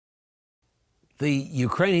The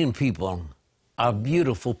Ukrainian people are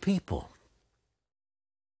beautiful people.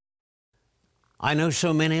 I know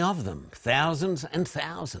so many of them, thousands and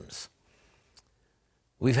thousands.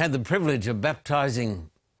 We've had the privilege of baptizing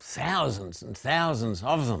thousands and thousands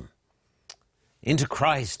of them into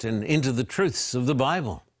Christ and into the truths of the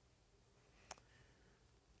Bible.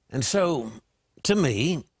 And so, to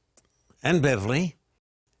me and Beverly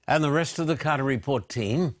and the rest of the Carter Report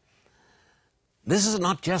team, this is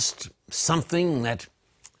not just something that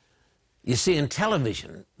you see in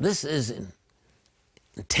television. This is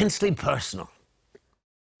intensely personal.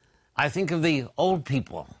 I think of the old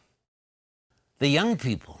people, the young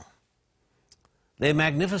people, their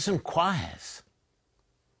magnificent choirs.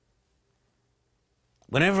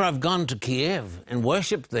 Whenever I've gone to Kiev and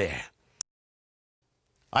worshipped there,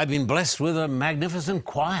 I've been blessed with a magnificent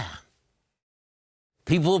choir.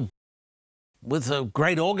 People with a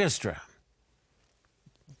great orchestra.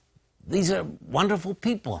 These are wonderful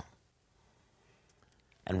people.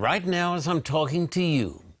 And right now, as I'm talking to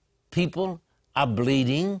you, people are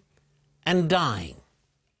bleeding and dying.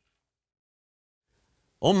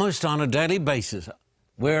 Almost on a daily basis,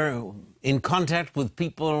 we're in contact with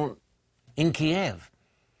people in Kiev.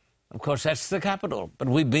 Of course, that's the capital. But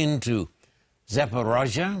we've been to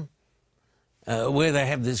Zaporozhye, where they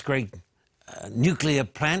have this great nuclear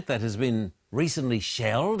plant that has been recently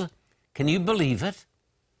shelled. Can you believe it?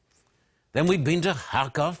 Then we've been to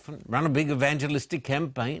Kharkov and run a big evangelistic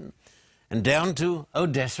campaign, and down to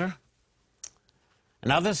Odessa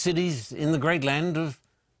and other cities in the great land of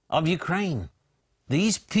Ukraine.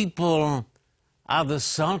 These people are the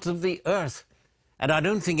salt of the earth, and I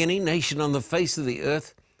don't think any nation on the face of the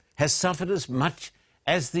earth has suffered as much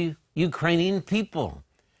as the Ukrainian people.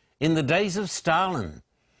 In the days of Stalin,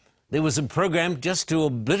 there was a program just to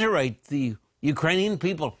obliterate the Ukrainian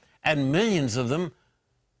people, and millions of them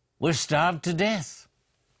were starved to death.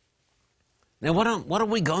 Now, what are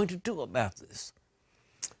we going to do about this?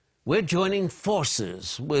 We're joining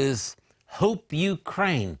forces with Hope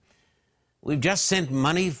Ukraine. We've just sent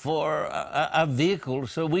money for a vehicle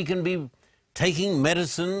so we can be taking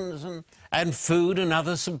medicines and food and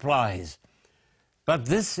other supplies. But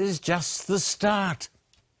this is just the start.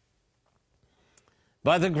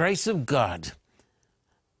 By the grace of God,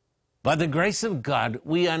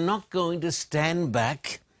 we are not going to stand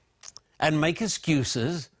back and make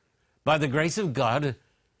excuses. By the grace of God,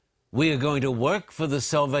 we are going to work for the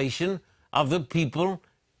salvation of the people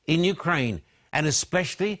in Ukraine. And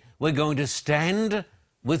especially, we're going to stand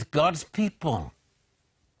with God's people.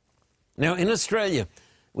 Now, in Australia,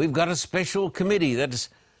 we've got a special committee that's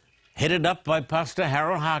headed up by Pastor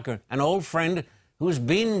Harold Harker, an old friend who's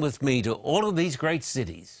been with me to all of these great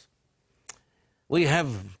cities. We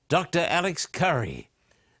have Dr. Alex Curry.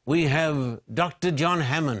 We have Dr. John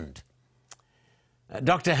Hammond.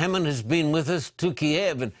 Dr. Hammond has been with us to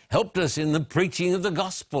Kiev and helped us in the preaching of the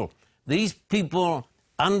gospel. These people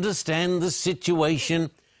understand the situation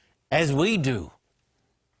as we do.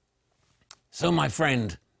 So, my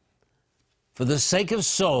friend, for the sake of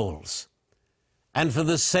souls and for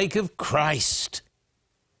the sake of Christ,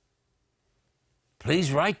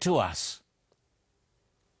 please write to us.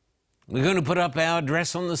 We're going to put up our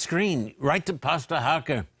address on the screen. Write to Pastor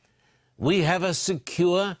Harker. We have a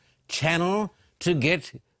secure channel to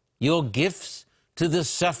get your gifts to the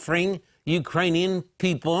suffering Ukrainian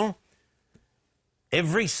people.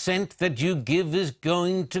 Every cent that you give is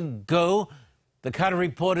going to go. The Carter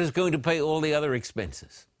Report is going to pay all the other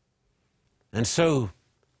expenses. And so,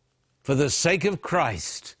 for the sake of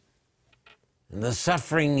Christ and the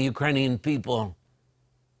suffering Ukrainian people,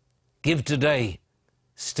 give today.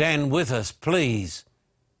 Stand with us, please,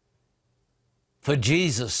 for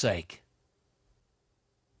Jesus' sake.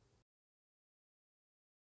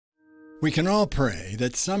 We can all pray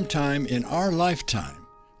that sometime in our lifetime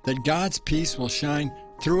that God's peace will shine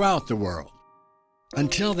throughout the world.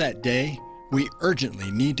 Until that day, we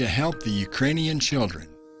urgently need to help the Ukrainian children.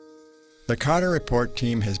 The Carter Report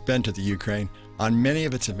team has been to the Ukraine on many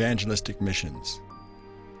of its evangelistic missions.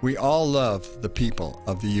 We all love the people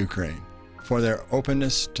of the Ukraine for their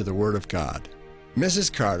openness to the Word of God.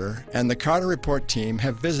 Mrs. Carter and the Carter Report team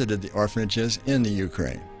have visited the orphanages in the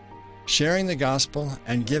Ukraine, sharing the gospel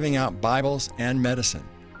and giving out Bibles and medicine.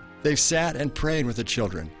 They've sat and prayed with the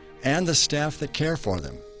children and the staff that care for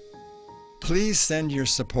them. Please send your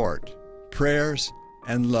support, prayers,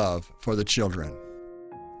 and love for the children.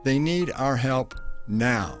 They need our help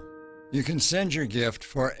now. You can send your gift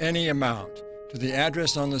for any amount to the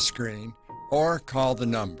address on the screen or call the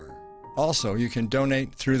number. Also, you can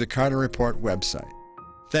donate through the Carter Report website.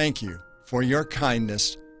 Thank you for your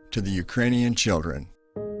kindness to the Ukrainian children.